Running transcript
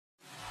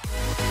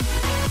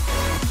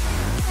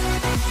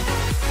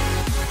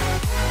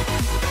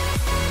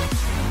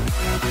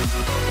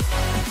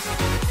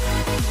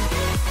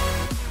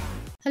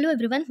Hello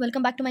everyone,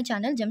 welcome back to my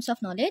channel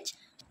Gemsofknowledge.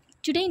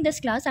 Today in this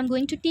class I'm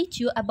going to teach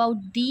you about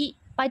the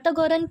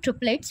Pythagorean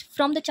triplets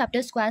from the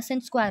chapter squares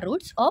and square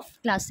roots of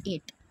class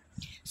 8.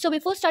 So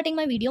before starting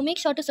my video, make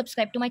sure to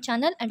subscribe to my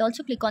channel and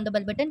also click on the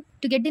bell button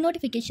to get the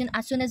notification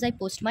as soon as I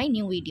post my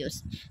new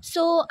videos.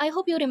 So I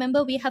hope you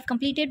remember we have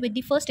completed with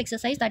the first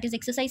exercise, that is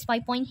exercise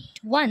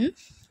 5.1.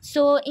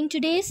 So in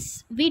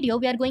today's video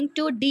we are going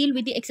to deal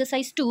with the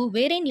exercise 2,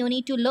 wherein you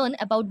need to learn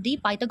about the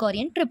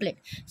Pythagorean triplet.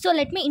 So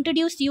let me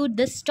introduce you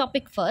this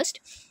topic first.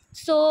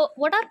 So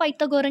what are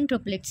Pythagorean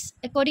triplets?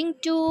 According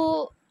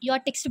to your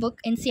textbook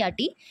ncert,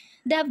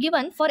 they have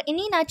given for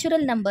any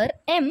natural number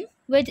m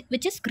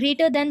which is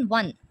greater than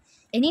 1.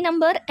 Any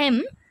number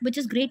m which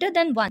is greater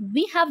than 1,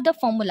 we have the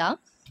formula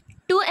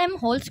 2m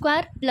whole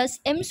square plus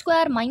m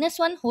square minus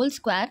 1 whole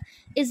square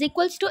is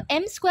equals to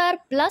m square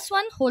plus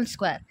 1 whole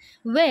square,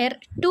 where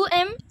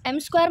 2m, m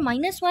square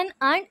minus 1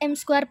 and m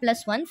square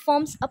plus 1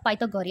 forms a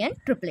Pythagorean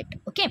triplet.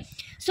 Okay,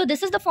 so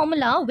this is the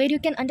formula where you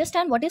can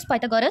understand what is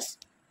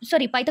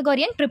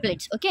Pythagorean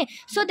triplets. Okay,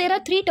 so there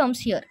are three terms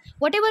here.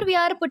 Whatever we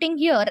are putting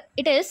here,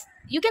 it is,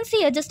 you can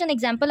see just an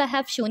example I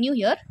have shown you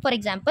here. For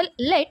example,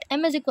 let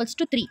m is equals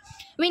to 3.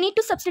 We need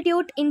to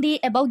substitute in the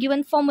above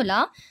given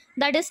formula,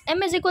 that is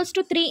m is equals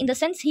to 3, in the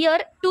sense here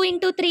 2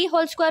 into 3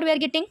 whole square we are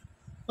getting.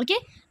 Okay,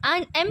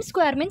 and m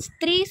square means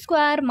 3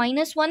 square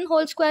minus 1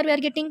 whole square we are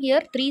getting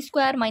here, 3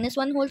 square minus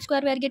 1 whole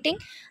square we are getting,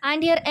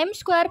 and here m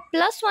square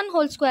plus 1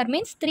 whole square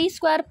means 3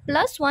 square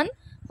plus 1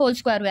 whole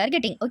square we are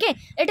getting. Okay,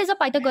 it is a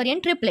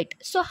Pythagorean triplet.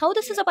 So how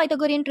this is a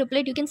Pythagorean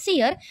triplet, you can see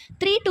here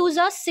 3 2s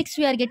are 6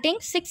 we are getting,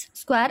 6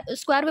 square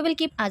we will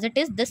keep as it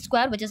is, this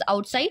square which is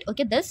outside,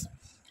 okay, this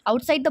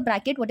outside the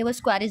bracket, whatever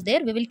square is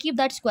there, we will keep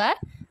that square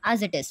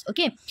as it is.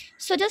 Okay,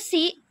 so just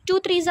see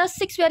 2 3s are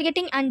 6 we are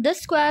getting, and this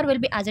square will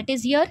be as it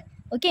is here.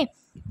 Okay,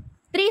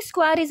 3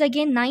 square is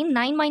again 9,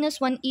 9 minus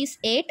 1 is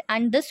 8,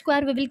 and this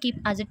square we will keep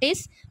as it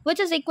is, which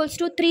is equals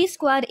to 3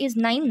 square is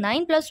 9,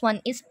 9 plus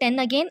 1 is 10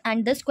 again,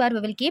 and this square we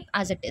will keep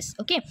as it is.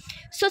 Okay,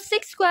 so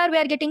 6 square we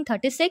are getting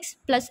 36,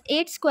 plus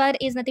 8 square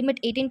is nothing but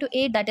 8 into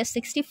 8, that is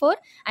 64,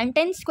 and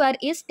 10 square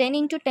is 10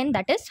 into 10,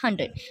 that is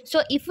 100.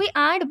 So if we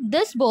add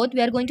this both,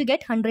 we are going to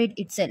get 100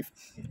 itself.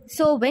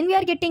 So when we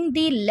are getting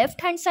the left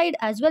hand side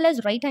as well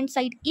as right hand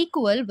side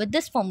equal with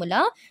this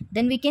formula,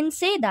 then we can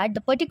say that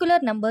the particular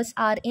numbers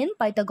are in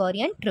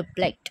Pythagorean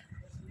triplet.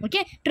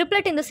 Okay,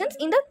 triplet in the sense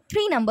in the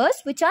three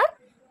numbers which are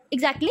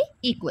exactly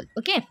equal.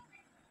 Okay,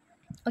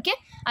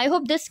 I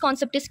hope this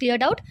concept is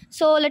cleared out.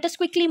 So let us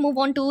quickly move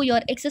on to your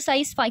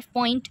exercise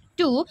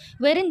 5.2,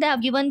 wherein they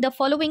have given the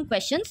following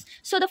questions.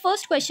 So the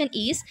first question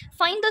is,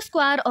 find the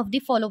square of the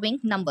following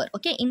number.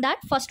 Okay, in that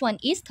first one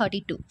is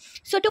 32.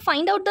 So to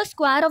find out the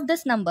square of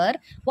this number,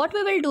 what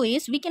we will do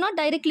is, we cannot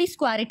directly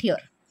square it here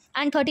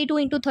and 32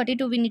 into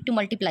 32 we need to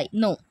multiply.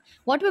 No,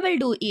 what we will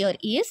do here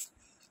is,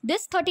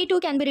 this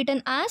 32 can be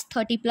written as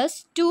 30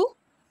 plus 2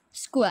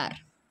 square.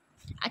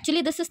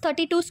 Actually this is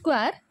 32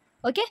 square.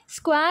 Okay,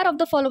 square of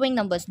the following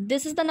numbers.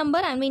 This is the number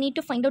and we need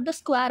to find out the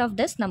square of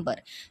this number.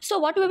 So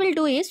what we will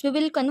do is, we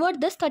will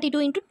convert this 32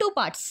 into two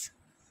parts.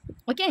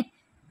 Okay,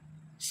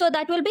 so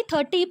that will be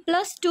 30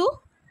 plus 2,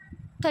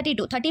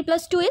 32. 30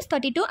 plus 2 is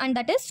 32, and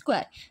that is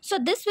square. So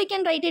this we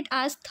can write it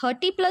as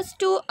 30 plus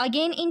 2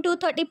 again into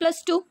 30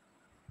 plus 2.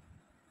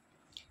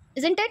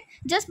 Isn't it?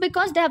 Just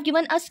because they have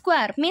given a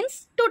square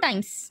means 2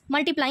 times,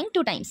 multiplying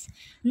 2 times.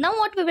 Now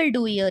what we will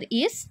do here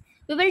is,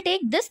 we will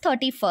take this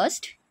 30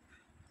 first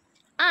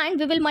and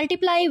we will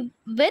multiply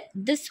with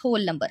this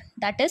whole number,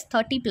 that is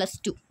 30 plus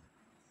 2.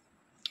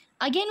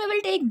 Again we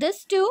will take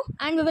this 2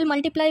 and we will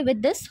multiply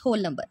with this whole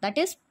number, that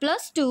is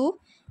plus 2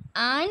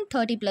 and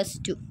 30 plus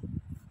 2.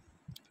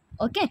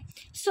 Okay,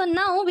 so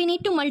now we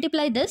need to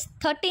multiply this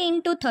 30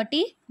 into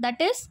 30, that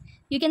is,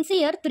 you can see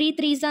here 3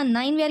 3s are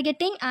 9 we are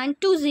getting, and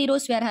 2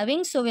 zeros we are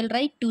having, so we'll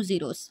write 2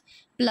 zeros,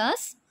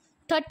 plus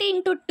 30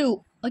 into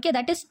 2, okay,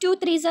 that is 2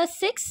 3s are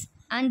 6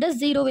 and the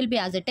 0 will be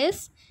as it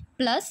is,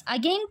 plus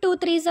again 2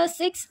 3s are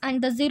 6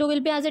 and the 0 will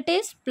be as it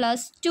is,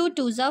 plus 2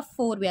 2s are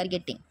 4 we are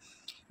getting.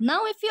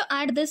 Now if you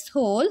add this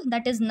whole,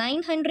 that is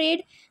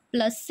 900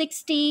 plus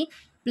 60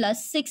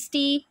 plus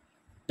 60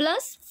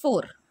 plus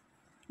 4,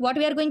 what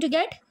we are going to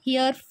get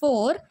here,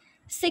 4,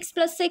 6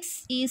 plus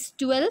 6 is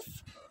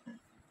 12.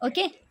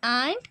 Okay,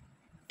 and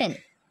 10,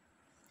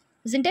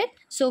 isn't it?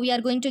 So we are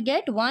going to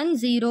get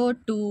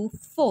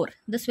 1024.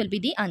 This will be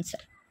the answer.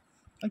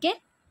 Okay.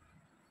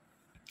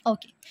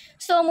 Okay,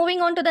 so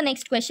moving on to the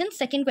next question.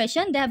 Second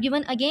question, they have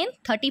given again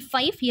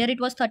 35. Here it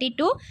was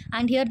 32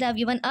 and here they have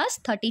given us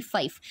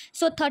 35.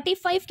 So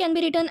 35 can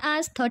be written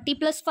as 30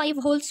 plus 5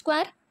 whole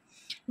square,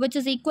 which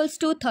is equals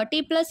to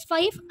 30 plus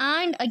 5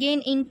 and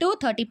again into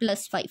 30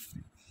 plus 5.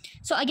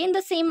 So again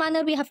the same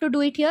manner we have to do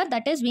it here,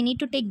 that is, we need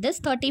to take this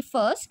 30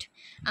 first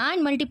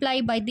and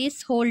multiply by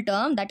this whole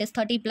term, that is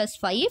 30 plus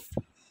 5.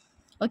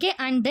 Okay,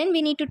 and then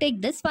we need to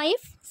take this 5,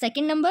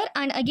 second number,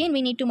 and again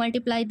we need to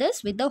multiply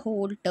this with the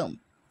whole term.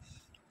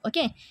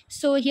 Okay,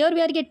 so here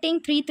we are getting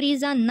 3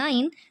 3s are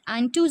 9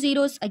 and 2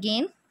 zeros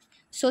again.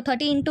 So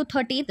 30 into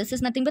 30, this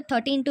is nothing but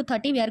 30 into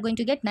 30, we are going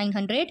to get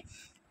 900,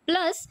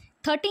 plus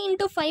 30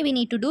 into 5 we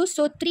need to do.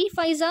 So 3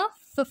 5s are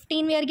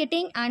 15 we are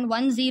getting, and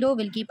 1 0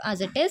 will keep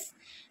as it is,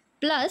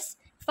 plus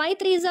 5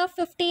 3s are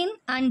 15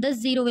 and this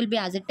 0 will be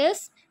as it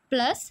is,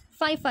 plus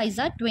 5 5s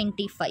are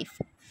 25.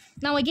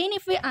 Now again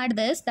if we add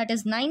this, that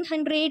is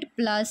 900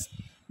 plus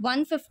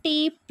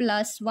 150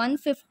 plus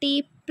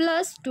 150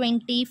 plus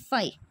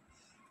 25.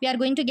 We are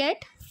going to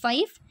get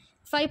 5.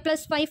 5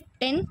 plus 5,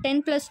 10.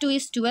 10 plus 2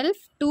 is 12.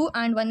 2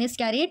 and 1 is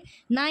carried.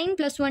 9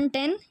 plus 1,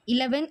 10.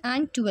 11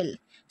 and 12.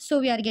 So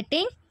we are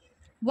getting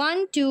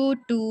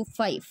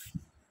 1225.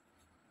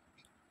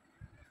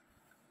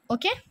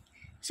 Okay.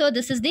 So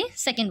this is the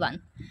second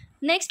one.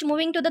 Next,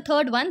 moving to the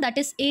third one, that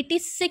is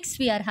 86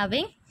 we are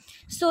having.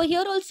 So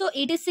here also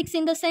 86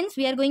 in the sense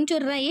we are going to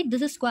write,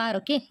 this is square,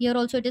 okay. Here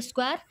also it is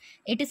square.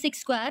 86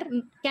 square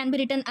can be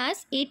written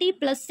as 80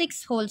 plus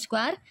 6 whole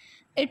square.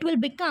 It will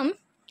become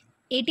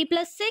 80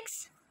 plus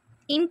 6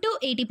 into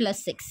 80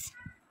 plus 6.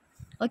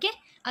 Okay.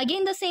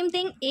 Again the same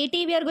thing,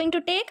 80 we are going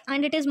to take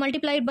and it is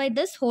multiplied by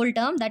this whole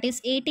term, that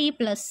is 80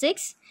 plus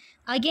 6.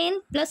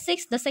 Again plus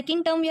 6, the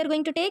second term we are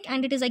going to take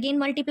and it is again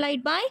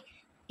multiplied by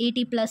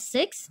 80 plus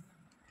 6.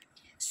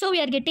 So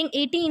we are getting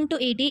 80 into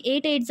 80,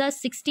 8 8s are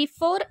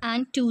 64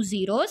 and 2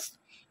 zeros,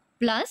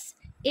 plus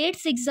 8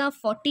 6 are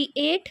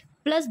 48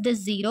 plus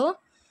this 0,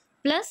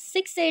 plus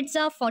 6 8s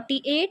are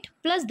 48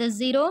 plus this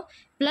 0,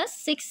 plus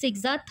 6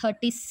 6 are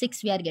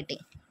 36 we are getting.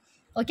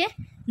 Okay.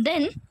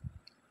 Then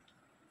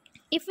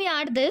if we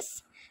add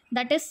this,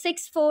 that is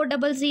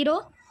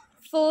 6400,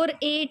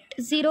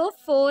 480,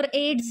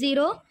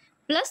 480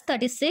 plus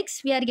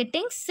 36, we are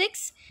getting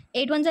 6,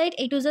 8 1s are 8,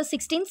 8 2s are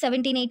 16,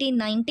 17, 18,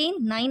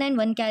 19, 9 and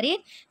 1 carried,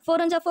 4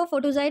 1s are 4,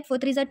 4 2s are 8, 4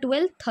 3s are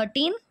 12,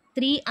 13,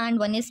 3 and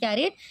 1 is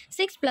carried,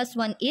 6 plus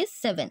 1 is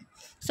 7.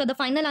 So the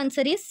final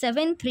answer is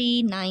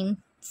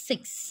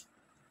 7396.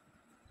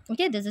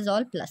 Okay, this is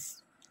all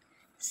plus.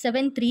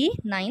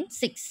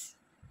 7396.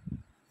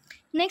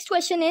 Next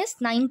question is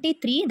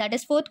 93, that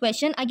is fourth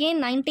question. Again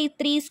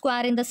 93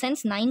 square in the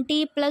sense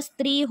 90 plus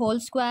 3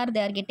 whole square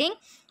they are getting.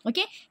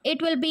 Okay,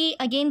 it will be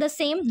again the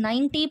same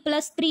 90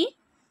 plus 3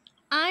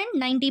 and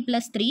 90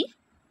 plus 3.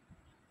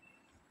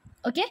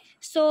 Okay,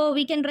 so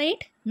we can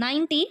write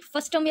 90,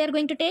 first term we are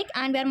going to take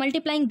and we are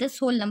multiplying this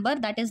whole number,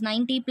 that is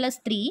 90 plus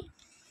 3,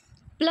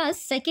 plus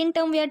second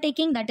term we are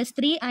taking, that is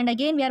 3, and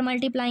again we are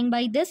multiplying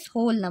by this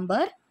whole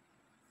number.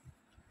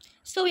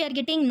 So we are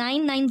getting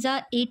 9 9s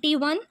are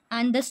 81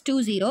 and this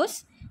 2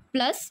 zeros,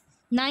 plus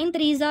 9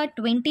 3s are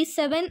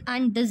 27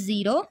 and this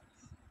 0,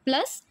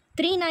 plus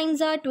 3 9s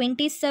are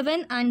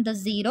 27 and the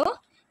 0,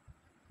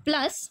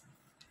 plus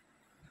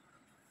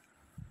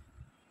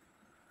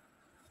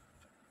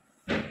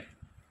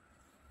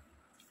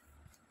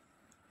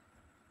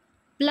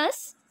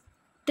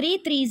 3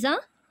 3s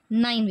are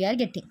 9 we are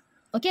getting.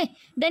 Okay,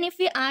 then if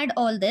we add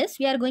all this,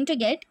 we are going to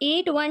get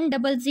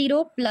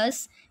 8100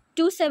 plus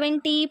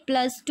 270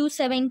 plus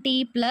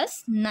 270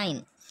 plus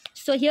 9.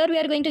 So here we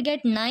are going to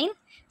get 9.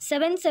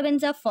 7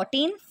 7s are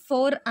 14.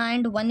 4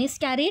 and 1 is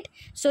carried.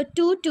 So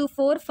 2 2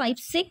 4 5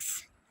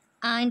 6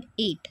 and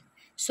 8.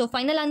 So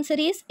final answer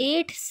is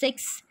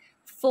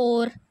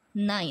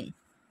 8649.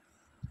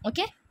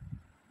 Okay.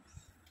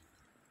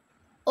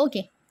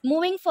 Okay.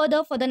 Moving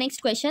further for the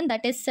next question,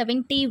 that is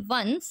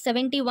 71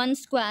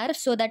 square.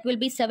 So that will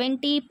be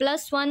 70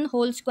 plus 1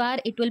 whole square.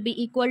 It will be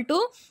equal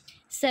to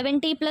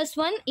 70 plus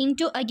 1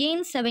 into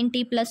again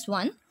 70 plus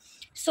 1.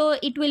 So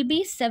it will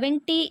be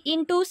 70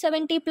 into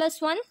 70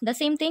 plus 1. The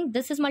same thing.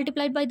 This is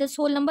multiplied by this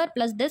whole number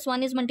plus this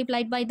one is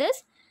multiplied by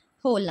this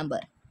whole number.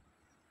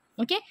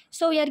 Okay.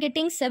 So we are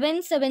getting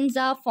 7 7s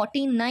are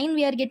 49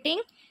 we are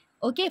getting.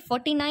 Okay.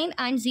 49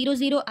 and 0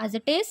 0 as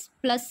it is,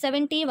 plus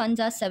 70 1s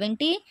are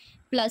 70.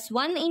 Plus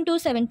 1 into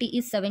 70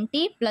 is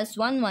 70, plus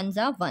 1 1s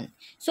are 1.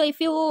 So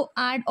if you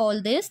add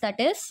all this, that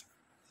is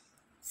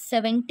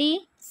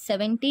 70,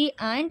 70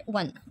 and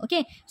 1.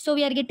 Okay, so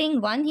we are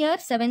getting 1 here.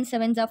 7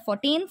 7s are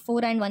 14,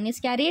 4 and 1 is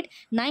carried,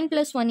 9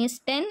 plus 1 is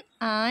 10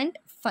 and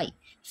 5.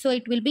 So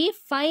it will be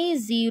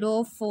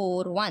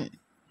 5041.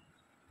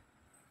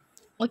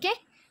 Okay,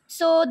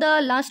 so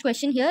the last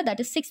question here, that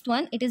is sixth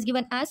one, it is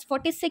given as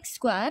 46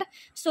 square.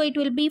 So it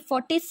will be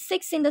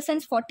 46 in the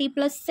sense 40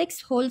 plus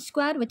 6 whole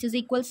square, which is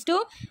equals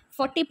to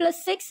 40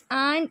 plus 6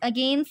 and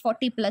again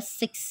 40 plus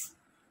 6.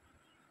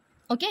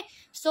 Okay,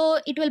 so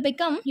it will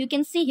become, you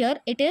can see here,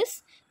 it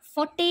is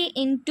 40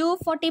 into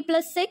 40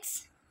 plus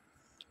 6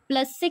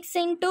 plus 6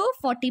 into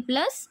 40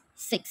 plus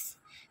 6.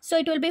 So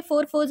it will be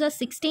 4 4s are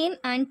 16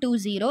 and 2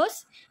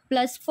 zeros,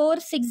 plus 4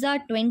 6 are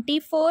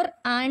 24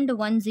 and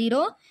 1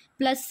 0,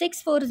 plus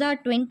 6 4s are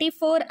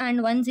 24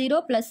 and 1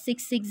 0, plus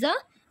 6 6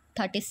 are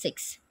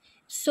 36.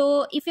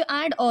 So if you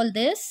add all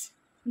this,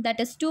 that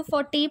is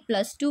 240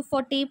 plus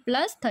 240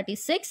 plus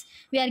 36,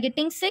 we are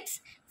getting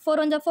 6. 4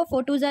 1s are 4,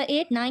 4 2s are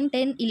 8, 9,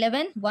 10,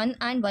 11, 1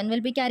 and 1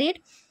 will be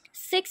carried.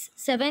 6,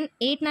 7,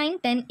 8, 9,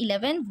 10,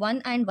 11,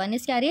 1 and 1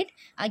 is carried.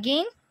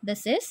 Again,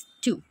 this is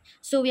 2.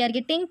 So we are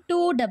getting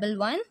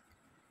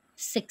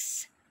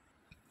 2116.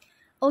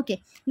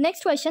 Okay,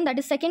 next question, that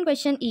is second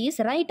question, is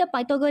write a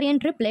Pythagorean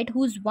triplet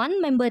whose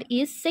one member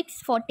is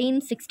 6,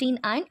 14, 16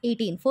 and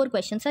 18. 4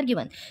 questions are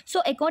given.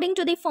 So according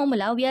to the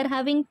formula, we are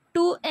having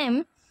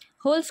 2m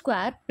whole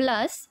square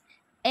plus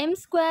m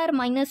square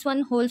minus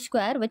 1 whole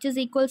square, which is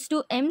equals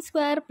to m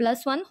square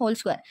plus 1 whole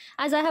square,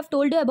 as I have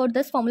told you about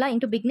this formula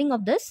into beginning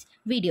of this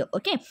video.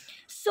 Okay,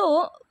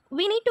 so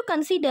we need to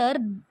consider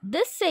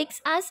this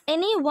 6 as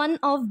any one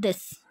of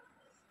this.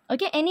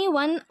 Okay, any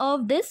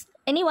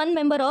one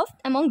member of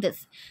among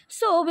this.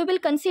 So we will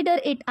consider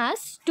it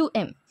as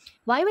 2m.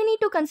 Why we need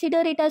to consider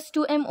it as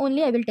 2m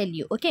only, I will tell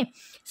you. Okay,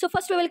 so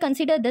first we will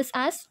consider this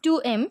as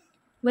 2m,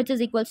 which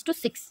is equals to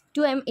 6.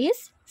 2m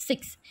is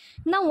 6.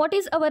 Now what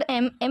is our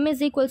m? M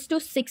is equals to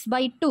 6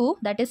 by 2,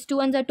 that is 2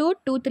 ones are 2,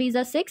 2 3s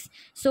are 6.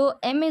 So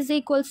m is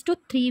equals to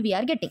 3 we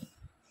are getting.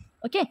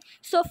 Okay,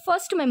 so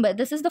first member,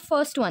 this is the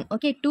first one.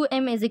 Okay,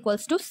 2m is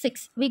equals to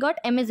 6. We got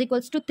m is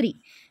equals to 3.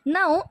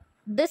 Now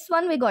this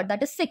one we got,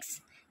 that is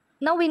 6.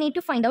 Now we need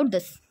to find out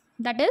this,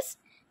 that is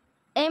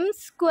m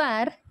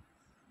square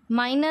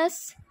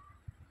minus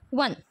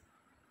 1.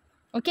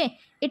 Okay,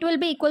 it will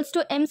be equals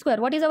to m square.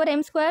 What is our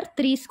m square?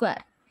 3 square.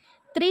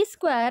 3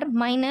 square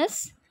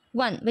minus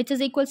 1, which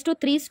is equals to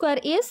 3 square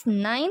is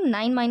 9.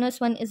 9 minus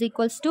 1 is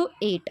equals to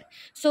 8.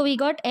 So we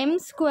got m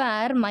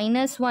square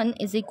minus 1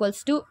 is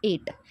equals to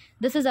 8.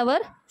 This is our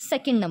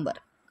second number.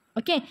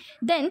 Okay,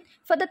 then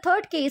for the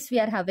third case we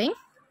are having,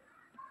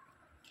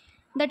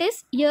 that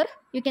is here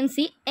you can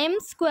see m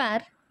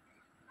square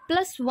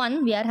plus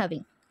 1 we are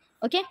having.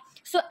 Okay,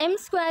 so m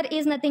square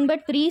is nothing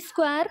but 3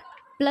 square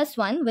plus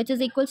 1, which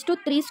is equals to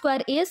 3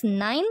 square is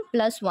 9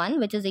 plus 1,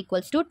 which is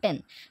equals to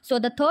 10. So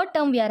the third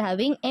term we are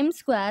having m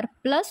square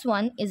plus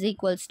 1 is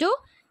equals to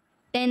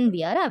 10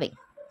 we are having.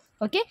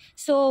 Okay,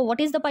 so what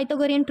is the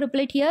Pythagorean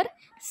triplet here?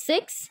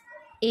 6,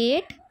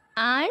 8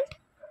 and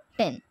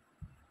 10.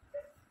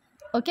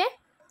 Okay.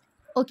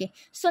 Okay,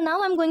 so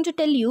now I'm going to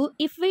tell you,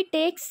 if we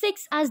take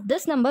 6 as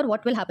this number,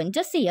 what will happen?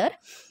 Just see here.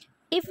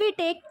 If we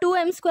take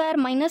 2m square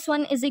minus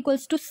 1 is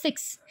equals to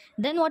 6,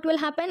 then what will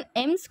happen?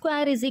 M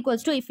square is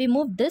equals to, if we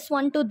move this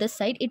one to this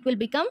side, it will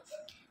become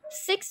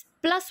 6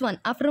 plus 1.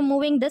 After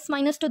moving this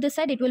minus to this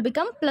side, it will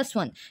become plus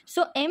 1.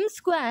 So m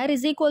square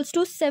is equals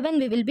to 7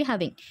 we will be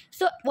having.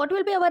 So what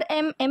will be our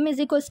m? M is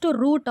equals to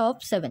root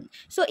of 7.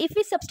 So if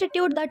we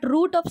substitute that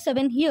root of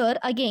 7 here,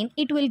 again,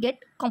 it will get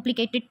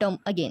complicated term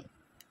again.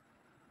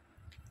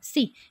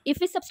 See, if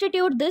we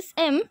substitute this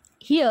m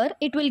here,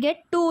 it will get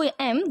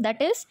 2m, that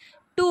is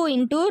 2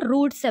 into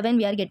root 7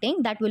 we are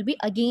getting. That will be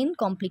again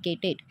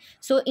complicated.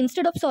 So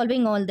instead of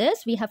solving all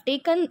this, we have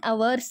taken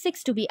our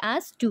 6 to be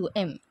as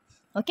 2m.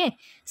 Okay,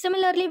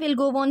 similarly we'll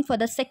go on for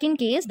the second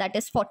case, that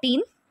is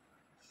 14.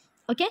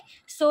 Okay,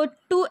 so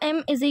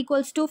 2m is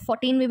equals to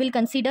 14 we will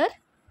consider.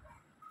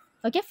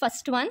 Okay,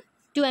 first one,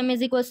 2m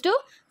is equals to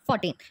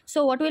 14.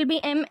 So what will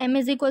be m? M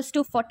is equals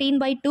to 14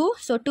 by 2.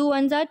 So 2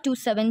 ones are 2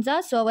 sevens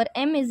are. So our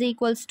m is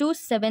equals to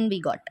 7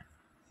 we got.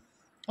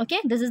 Okay,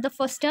 this is the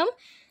first term.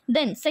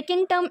 Then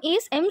second term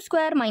is m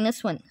square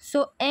minus 1.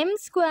 So m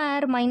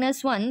square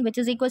minus 1, which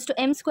is equals to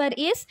m square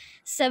is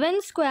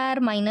 7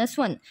 square minus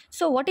 1.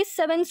 So what is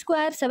 7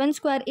 square? 7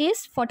 square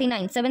is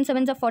 49. 7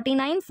 sevens are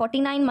 49.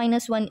 49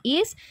 minus 1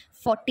 is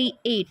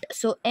 48.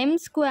 So m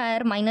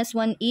square minus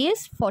 1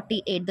 is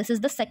 48. This is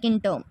the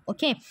second term.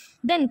 Okay.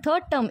 Then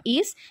third term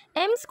is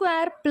m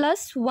square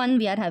plus 1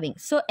 we are having.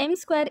 So m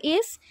square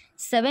is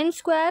 7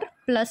 square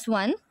plus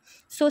 1.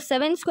 So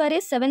 7 square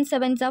is 7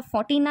 sevens are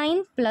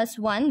 49 plus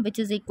 1, which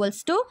is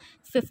equals to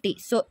 50.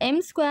 So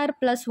m square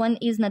plus 1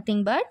 is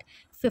nothing but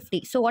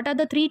 50. So what are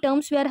the three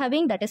terms we are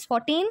having? That is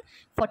 14,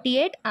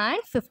 48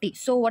 and 50.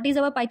 So what is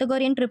our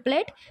Pythagorean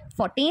triplet?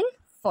 14,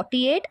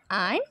 48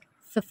 and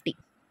 50.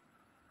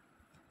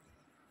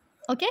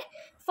 Okay.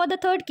 For the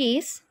third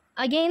case,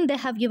 again they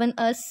have given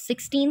us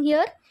 16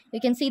 here. You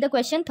can see the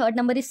question, third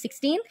number is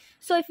 16.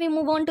 So if we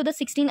move on to the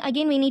 16,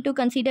 again we need to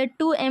consider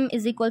 2m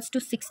is equals to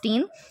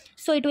 16.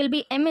 So it will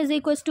be m is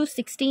equals to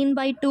 16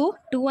 by 2.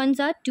 2 ones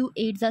are 2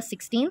 8s are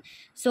 16.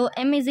 So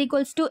m is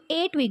equals to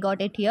 8 we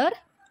got it here.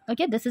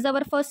 Okay, this is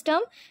our first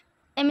term.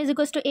 M is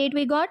equals to 8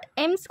 we got.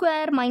 M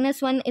square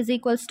minus 1 is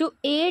equals to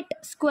 8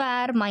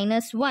 square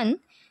minus 1.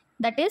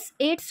 That is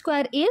 8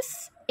 square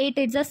is 8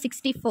 8s are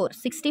 64.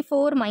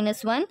 64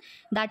 minus 1,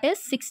 that is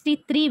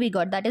 63 we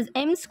got. That is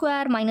m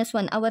square minus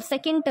 1. Our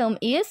second term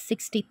is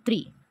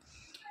 63.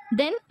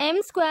 Then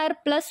m square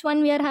plus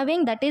 1 we are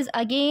having. That is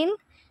again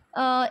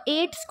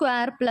 8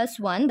 square plus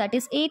 1. That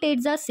is 8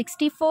 8s are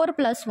 64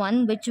 plus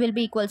 1, which will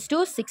be equals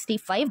to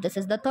 65. This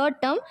is the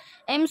third term.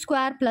 M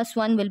square plus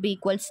 1 will be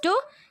equals to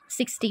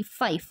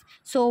 65.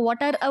 So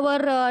what are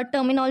our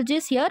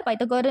terminologies here?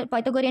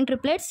 Pythagorean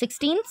triplets: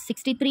 16,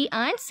 63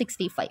 and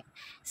 65.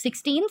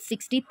 16,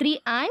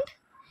 63 and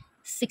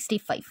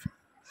 65.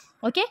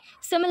 Okay.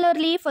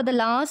 Similarly, for the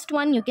last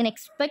one, you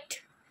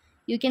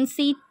can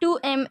see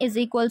 2m is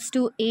equals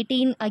to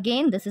 18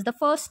 again. This is the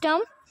first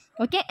term.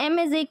 Okay, m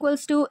is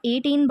equals to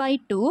 18 by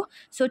 2.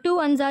 So 2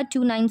 ones are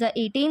 2 nines are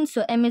 18.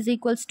 So m is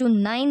equals to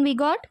 9 we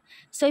got.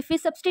 So if we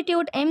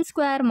substitute m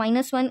square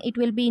minus 1, it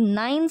will be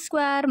 9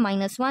 square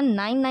minus 1.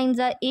 9 nines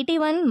are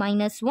 81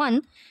 minus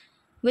 1,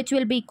 which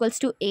will be equals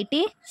to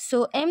 80.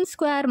 So m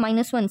square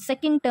minus 1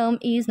 second term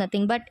is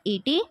nothing but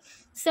 80.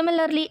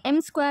 Similarly,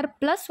 m square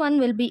plus 1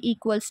 will be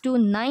equals to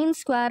 9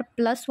 square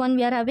plus 1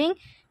 we are having.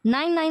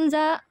 9 nines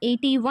are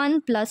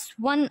 81 plus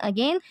 1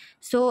 again.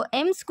 So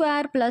m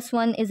square plus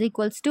 1 is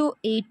equals to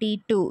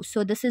 82.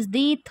 So this is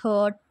the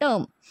third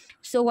term.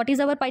 So what is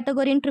our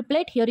Pythagorean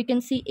triplet? Here you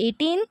can see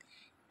 18,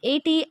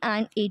 80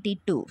 and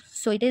 82.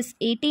 So it is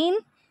 18,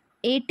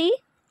 80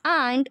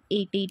 and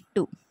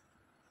 82.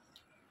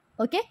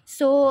 Okay,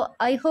 so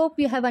I hope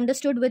you have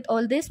understood with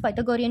all this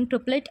Pythagorean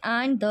triplet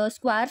and the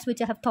squares which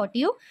I have taught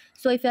you.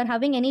 So if you are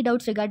having any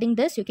doubts regarding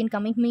this, you can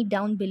comment me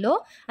down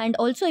below. And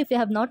also if you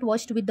have not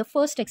watched with the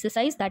first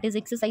exercise, that is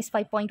exercise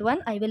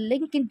 5.1, I will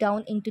link it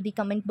down into the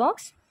comment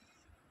box.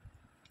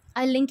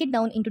 I'll link it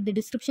down into the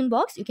description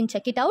box. You can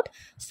check it out.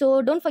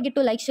 So don't forget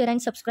to like, share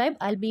and subscribe.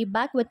 I'll be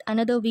back with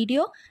another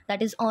video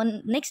that is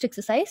on next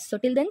exercise. So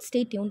till then,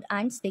 stay tuned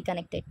and stay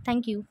connected.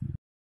 Thank you.